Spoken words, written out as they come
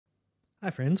Hi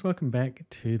friends, welcome back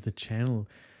to the channel.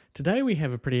 Today we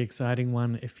have a pretty exciting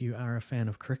one if you are a fan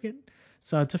of cricket.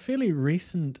 So it's a fairly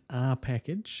recent R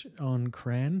package on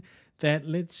CRAN that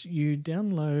lets you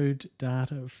download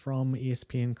data from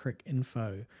ESPN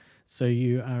Cricinfo. So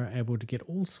you are able to get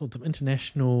all sorts of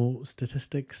international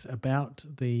statistics about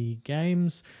the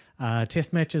games,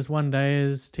 test matches, one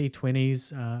days,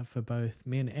 T20s for both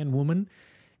men and women,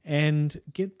 and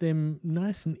get them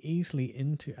nice and easily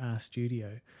into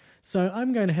RStudio. So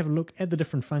I'm going to have a look at the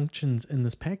different functions in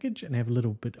this package and have a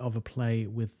little bit of a play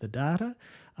with the data.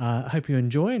 I hope you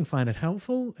enjoy and find it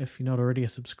helpful. If you're not already a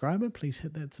subscriber, please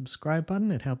hit that subscribe button.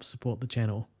 It helps support the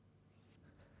channel.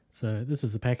 So this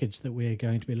is the package that we're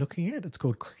going to be looking at. It's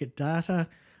called Cricket Data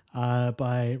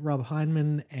by Rob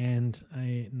Heinemann and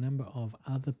a number of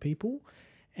other people.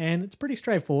 And it's pretty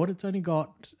straightforward. It's only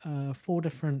got 4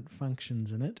 different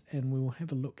functions in it, and we will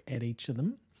have a look at each of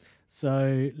them.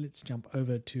 So let's jump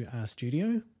over to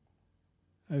RStudio.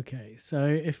 Okay, so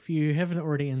if you haven't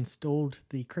already installed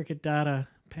the Cricket Data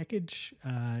package,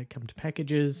 come to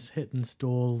Packages, hit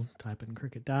Install, type in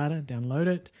Cricket Data, download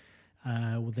it.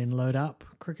 We'll then load up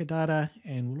Cricket Data,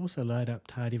 and we'll also load up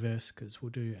Tidyverse because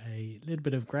we'll do a little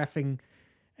bit of graphing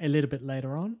a little bit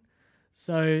later on.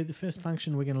 So the first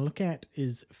function we're going to look at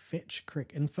is fetch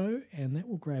Cricinfo, and that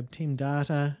will grab team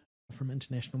data from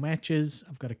international matches.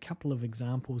 I've got a couple of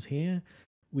examples here.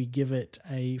 We give it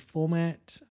a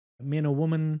format, men or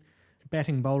women,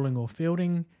 batting, bowling or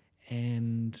fielding,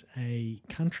 and a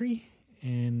country.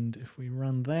 And if we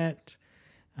run that,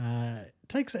 it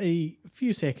takes a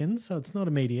few seconds, so it's not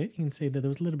immediate. You can see that there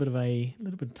was a little bit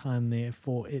of time there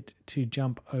for it to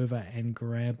jump over and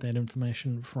grab that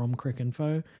information from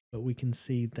Cricinfo, but we can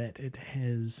see that it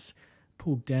has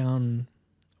pulled down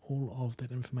all of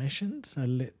that information. So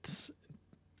let's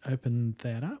open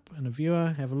that up in a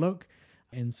viewer, have a look,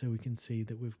 and so we can see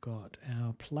that we've got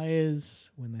our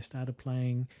players when they started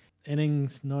playing,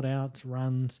 innings, not outs,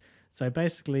 runs. So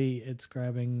basically it's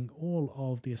grabbing all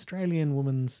of the Australian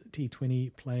women's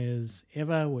T20 players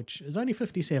ever, which is only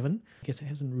 57. I guess it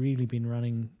hasn't really been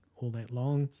running all that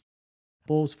long.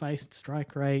 Balls faced,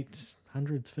 strike rate,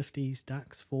 hundreds, 50s,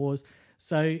 ducks, fours.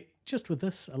 So just with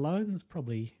this alone, there's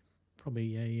probably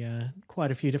quite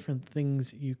a few different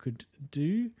things you could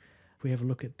do. If we have a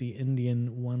look at the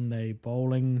Indian one-day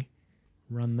bowling,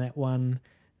 run that one.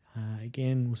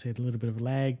 Again, we'll see a little bit of a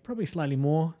lag, probably slightly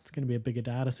more. It's going to be a bigger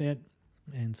data set.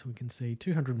 And so we can see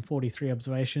 243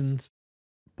 observations.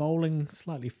 Bowling,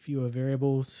 slightly fewer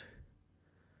variables.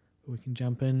 We can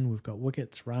jump in. We've got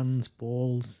wickets, runs,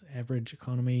 balls, average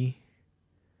economy,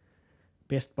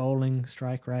 best bowling,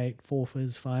 strike rate, 4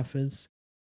 fizz, 5 fizz.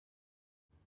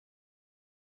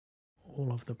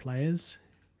 All of the players.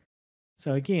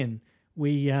 So again,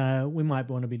 we might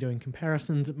want to be doing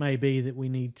comparisons. It may be that we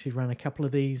need to run a couple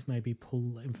of these, maybe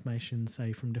pull information,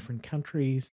 say, from different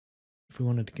countries. If we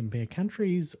wanted to compare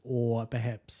countries, or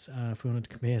perhaps if we wanted to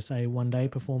compare, say, one-day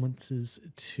performances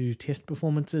to test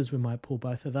performances, we might pull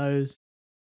both of those,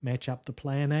 match up the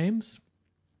player names.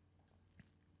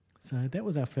 So that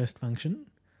was our first function.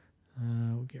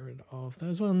 We'll get rid of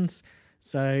those ones.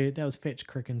 So that was fetch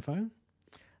Cricinfo.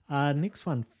 Next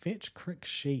one, fetch Cric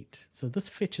Sheet. So this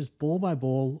fetches ball by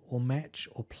ball or match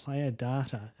or player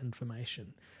data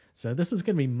information. So this is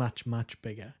going to be much, much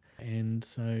bigger. And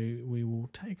so we will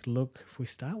take a look. If we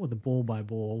start with the ball by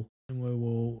ball, and we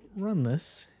will run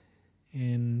this.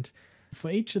 And for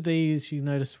each of these, you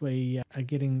notice we are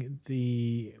getting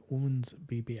the women's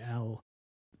BBL.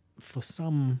 For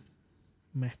some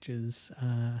matches,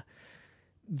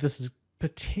 this is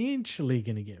potentially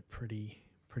going to get pretty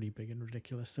big and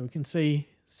ridiculous. So we can see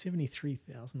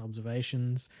 73,000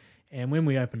 observations, and when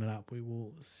we open it up we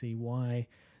will see why.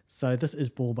 So this is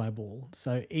ball by ball,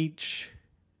 so each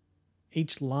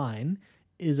line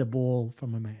is a ball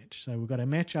from a match. So we've got a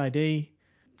match ID,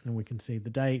 and we can see the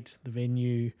date, the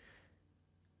venue,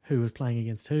 who was playing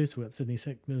against who. So we've got Sydney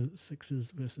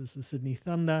Sixers versus the Sydney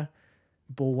Thunder,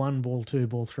 ball 1, ball 2,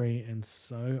 ball 3, and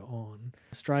so on.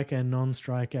 Striker,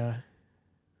 non-striker,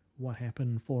 what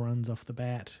happened, 4 runs off the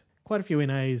bat. Quite a few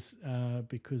NAs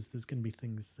because there's going to be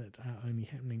things that are only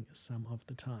happening some of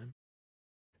the time.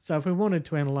 So if we wanted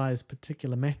to analyze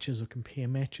particular matches or compare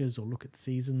matches or look at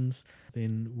seasons,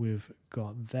 then we've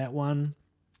got that one.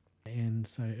 And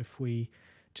so if we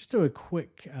just do a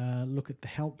quick look at the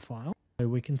help file, so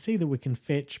we can see that we can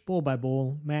fetch ball by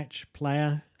ball, match,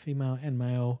 player, female and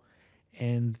male,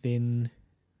 and then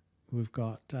we've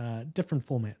got different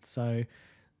formats. So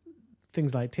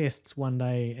things like tests,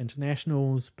 one-day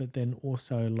internationals, but then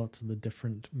also lots of the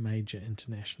different major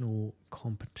international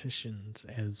competitions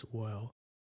as well.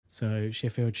 So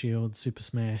Sheffield Shield, Super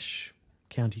Smash,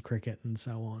 county cricket and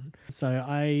so on. So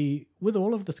with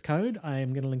all of this code, I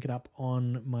am going to link it up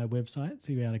on my website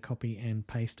so you'll be able to copy and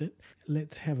paste it.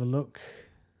 Let's have a look.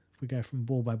 If we go from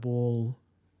ball by ball,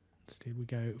 instead we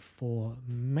go for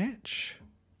match.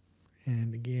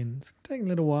 And again, it's taking a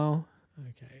little while.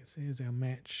 Okay, so here's our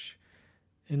match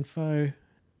info.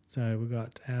 So we've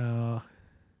got our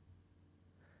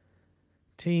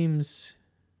teams,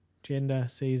 gender,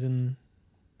 season,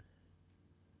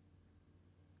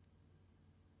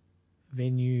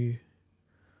 venue.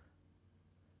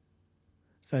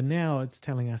 So now it's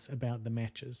telling us about the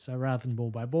matches. So rather than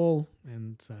ball by ball,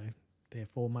 and so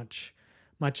therefore much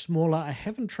smaller. I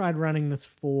haven't tried running this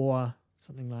for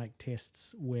something like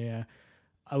tests where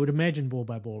I would imagine ball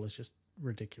by ball is just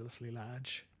ridiculously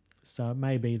large. So it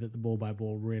may be that the ball by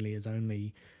ball really is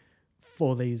only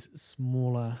for these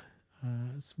smaller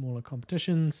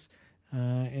competitions.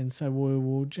 And so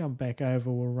we'll jump back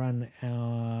over. We'll run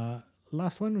our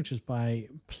last one, which is by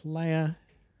player.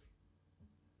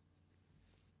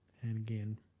 And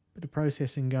again, a bit of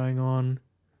processing going on.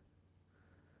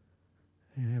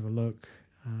 And have a look.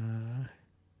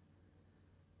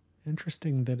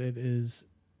 Interesting that it is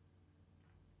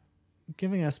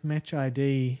giving us match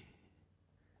ID. I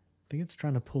think it's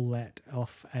trying to pull that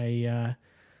off a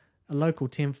local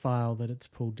temp file that it's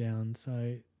pulled down. So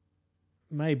it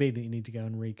may be that you need to go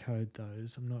and recode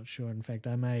those. I'm not sure. In fact,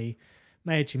 I may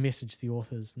actually message the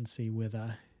authors and see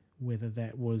whether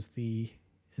that was the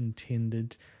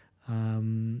intended.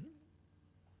 It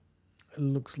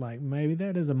looks like maybe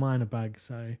that is a minor bug.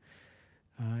 So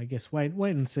I guess wait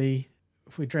and see.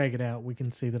 If we drag it out, we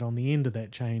can see that on the end of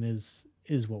that chain is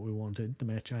what we wanted, the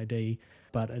match ID,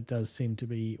 but it does seem to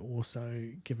be also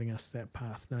giving us that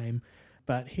path name.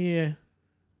 But here,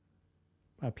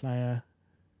 by player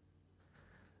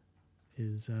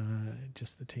is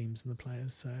just the teams and the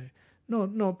players, so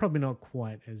probably not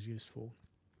quite as useful.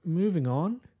 Moving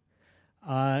on,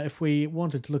 if we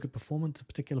wanted to look at performance of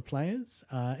particular players,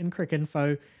 in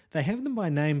Cricinfo, they have them by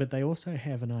name, but they also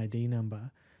have an ID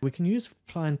number. We can use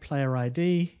find player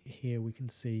ID. Here we can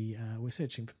see we're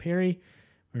searching for Perry.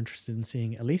 We're interested in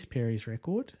seeing Elise Perry's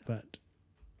record, but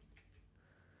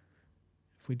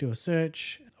if we do a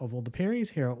search of all the Perrys,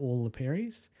 here are all the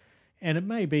Perrys. And it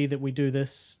may be that we do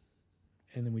this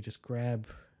and then we just grab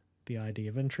the ID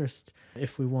of interest.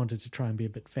 If we wanted to try and be a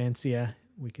bit fancier,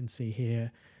 we can see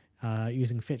here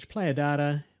using fetch player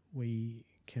data, we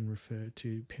can refer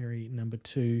to Perry number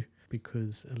 2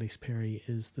 because Elise Perry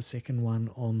is the second one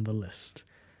on the list.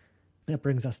 That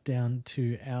brings us down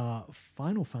to our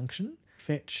final function,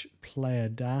 fetch player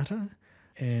data.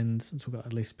 And since we've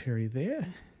got Elise Perry there,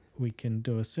 we can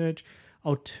do a search.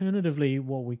 Alternatively,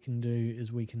 what we can do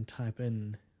is we can type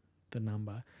in the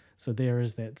number. So there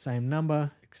is that same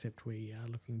number, except we are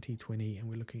looking T20 and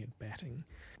we're looking at batting.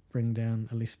 Bring down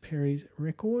Elise Perry's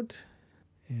record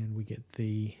and we get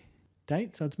the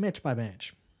date. So it's match by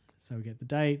match. So we get the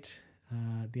date,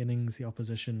 the innings, the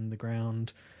opposition, the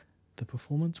ground, the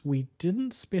performance. We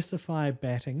didn't specify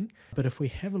batting, but if we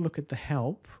have a look at the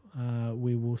help,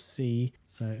 we will see.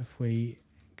 So if we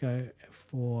go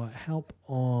for help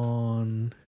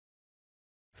on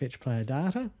fetch player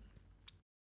data,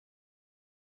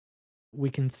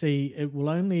 we can see it will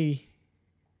only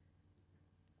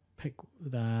pick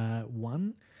the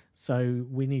one. So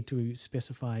we need to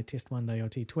specify test one day or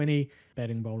T20,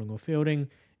 batting, bowling or fielding.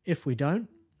 If we don't,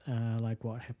 like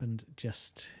what happened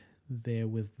just there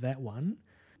with that one,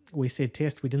 we said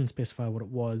test, we didn't specify what it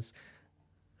was,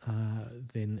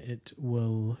 then it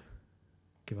will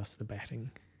give us the batting.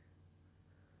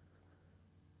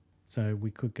 So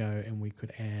we could go and we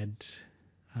could add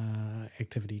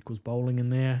activity equals bowling in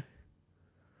there.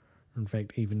 In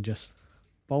fact, even just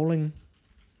bowling.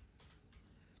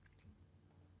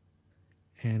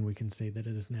 And we can see that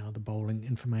it is now the bowling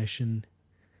information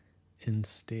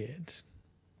instead.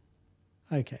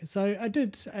 Okay, so I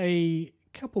did a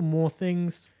couple more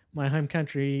things. My home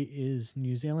country is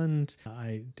New Zealand.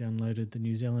 I downloaded the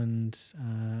New Zealand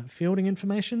fielding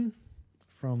information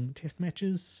from test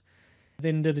matches.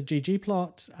 Then did a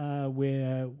ggplot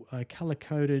where I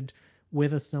color-coded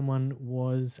whether someone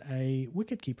was a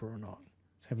wicketkeeper or not.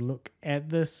 Let's have a look at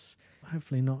this.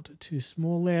 Hopefully not too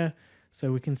small there.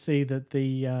 So we can see that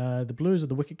the Blues are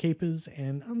the wicketkeepers,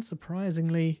 and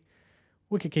unsurprisingly,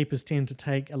 wicketkeepers tend to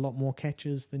take a lot more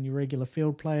catches than your regular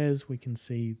field players. We can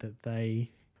see that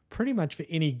they, pretty much for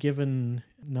any given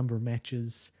number of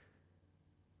matches,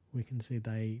 we can see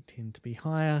they tend to be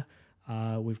higher.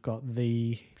 We've got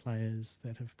the players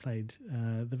that have played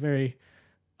the very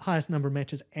highest number of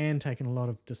matches and taken a lot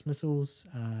of dismissals.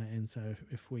 And so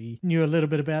if we knew a little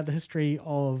bit about the history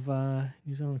of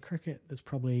New Zealand cricket, there's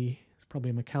probably a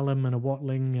McCullum and a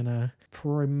Watling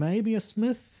and maybe a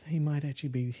Smith. He might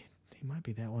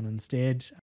be that one instead.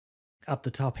 Up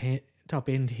the top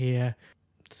end here,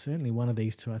 certainly one of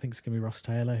these two. I think it's going to be Ross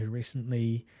Taylor, who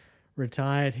recently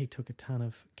retired. He took a ton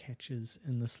of catches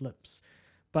in the slips.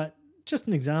 But just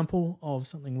an example of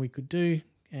something we could do.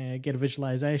 Get a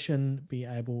visualization, be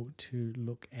able to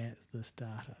look at this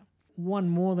data. One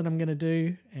more that I'm going to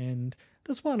do, and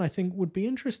this one I think would be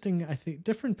interesting. I think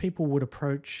different people would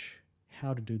approach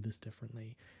how to do this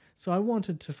differently. So I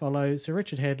wanted to follow Sir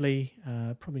Richard Hadlee,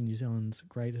 probably New Zealand's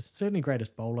certainly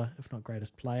greatest bowler, if not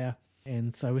greatest player.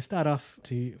 And so we start off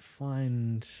to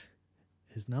find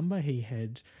his number. He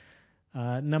had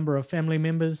a number of family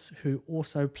members who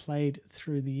also played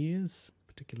through the years,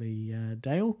 particularly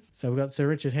Dale. So we've got Sir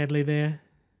Richard Hadlee there.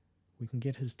 We can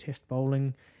get his test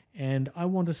bowling, and I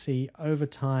want to see over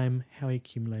time how he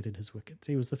accumulated his wickets.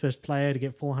 He was the first player to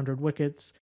get 400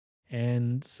 wickets,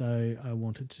 and so I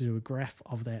wanted to do a graph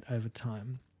of that over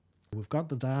time. We've got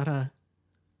the data.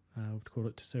 We've called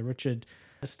it to Sir Richard.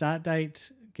 The start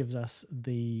date gives us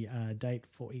the date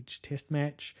for each test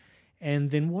match,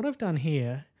 and then what I've done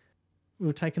here,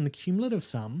 we've taken the cumulative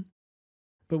sum,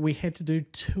 but we had to do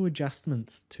 2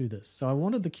 adjustments to this. So I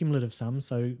wanted the cumulative sum,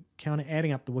 so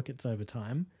adding up the wickets over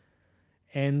time.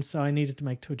 And so I needed to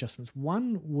make 2 adjustments.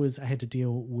 One was I had to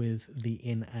deal with the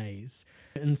NAs.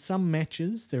 In some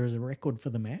matches, there is a record for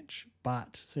the match,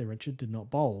 but Sir Richard did not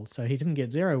bowl. So he didn't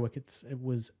get 0 wickets. It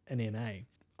was an NA.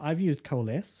 I've used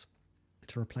Coalesce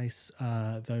to replace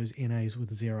those NAs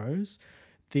with zeros.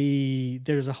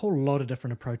 There's a whole lot of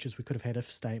different approaches. We could have had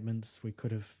if statements.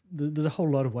 There's a whole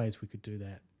lot of ways we could do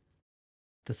that.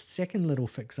 The second little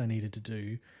fix I needed to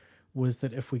do was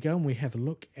that if we go and we have a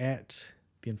look at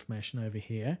the information over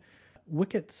here,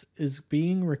 wickets is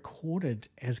being recorded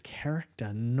as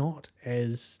character, not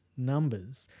as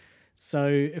numbers. So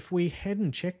if we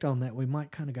hadn't checked on that, we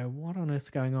might kind of go, what on earth's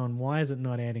going on? Why is it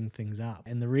not adding things up?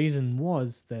 And the reason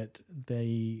was that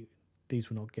these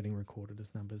were not getting recorded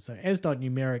as numbers. So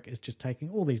as.numeric is just taking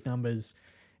all these numbers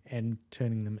and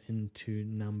turning them into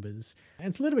numbers. And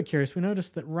it's a little bit curious. We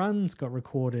noticed that runs got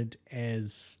recorded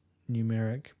as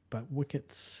numeric, but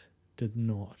wickets did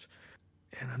not.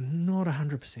 And I'm not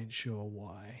 100% sure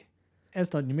why.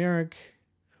 As.numeric,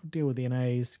 deal with the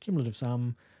NAs, cumulative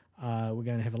sum. We're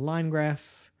going to have a line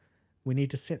graph. We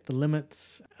need to set the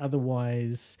limits.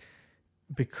 Otherwise,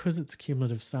 because it's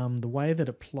cumulative sum, the way that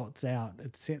it plots out,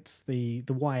 it sets the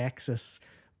y-axis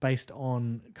based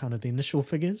on kind of the initial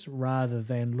figures rather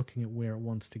than looking at where it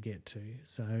wants to get to.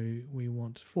 So we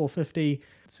want 450.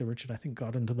 So Richard, I think,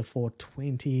 got into the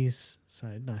 420s. So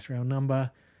nice round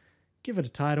number. Give it a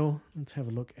title. Let's have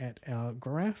a look at our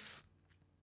graph.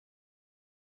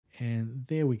 And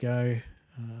there we go.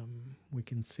 We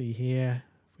can see here,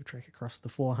 if we track across the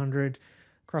 400,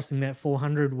 crossing that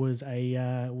 400 was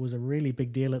a really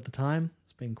big deal at the time.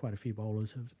 It's been quite a few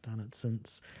bowlers have done it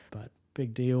since, but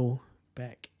big deal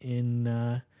back in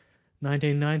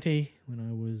 1990 when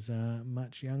I was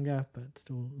much younger, but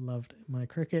still loved my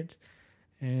cricket.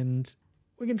 And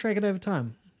we can track it over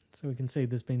time. So we can see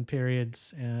there's been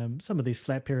periods. Some of these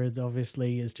flat periods,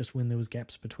 obviously, is just when there was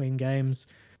gaps between games.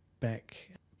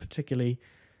 Back particularly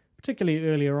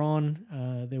earlier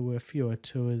on, there were fewer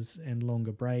tours and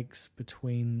longer breaks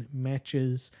between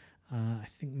matches. I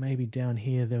think maybe down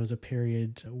here there was a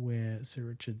period where Sir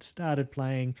Richard started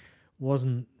playing,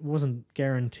 wasn't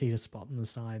guaranteed a spot on the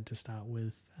side to start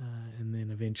with, and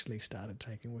then eventually started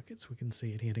taking wickets. We can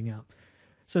see it heading up.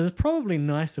 So there's probably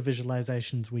nicer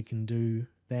visualizations we can do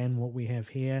than what we have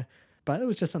here, but it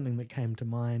was just something that came to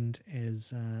mind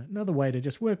as another way to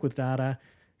just work with data,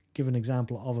 give an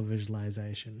example of a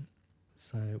visualization.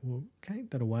 So we'll take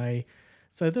that away.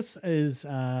 So this is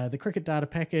the cricket data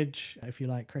package. If you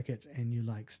like cricket and you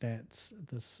like stats,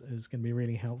 this is going to be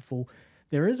really helpful.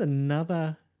 There is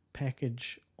another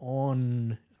package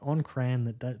on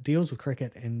CRAN that deals with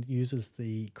cricket and uses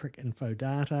the Cricinfo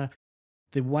data.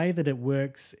 The way that it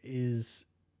works is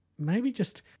maybe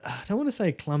just, I don't want to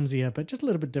say clumsier, but just a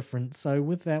little bit different. So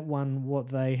with that one, what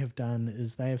they have done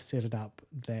is they have set it up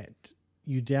that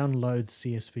you download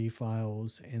CSV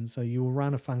files, and so you will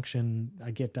run a function,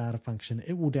 a get data function.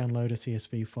 It will download a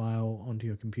CSV file onto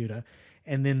your computer,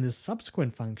 and then there's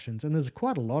subsequent functions, and there's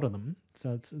quite a lot of them.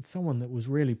 So it's someone that was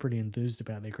really pretty enthused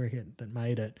about their cricket that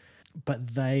made it,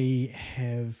 but they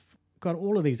have got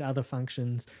all of these other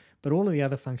functions, but all of the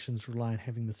other functions rely on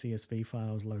having the CSV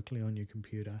files locally on your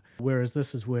computer, whereas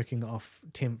this is working off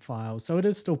temp files. So it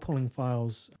is still pulling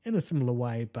files in a similar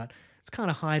way, but it's kind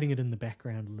of hiding it in the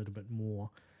background a little bit more,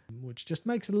 which just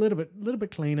makes it a little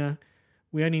bit cleaner.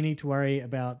 We only need to worry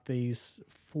about these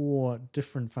 4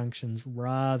 different functions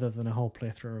rather than a whole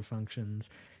plethora of functions.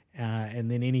 And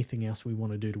then anything else we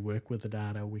want to do to work with the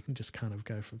data, we can just kind of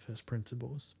go from first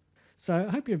principles. So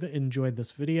I hope you've enjoyed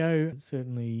this video.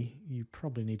 Certainly, you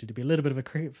probably needed to be a little bit of a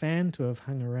Cricut fan to have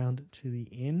hung around to the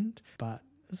end. But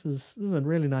this is a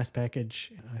really nice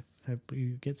package. I hope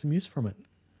you get some use from it.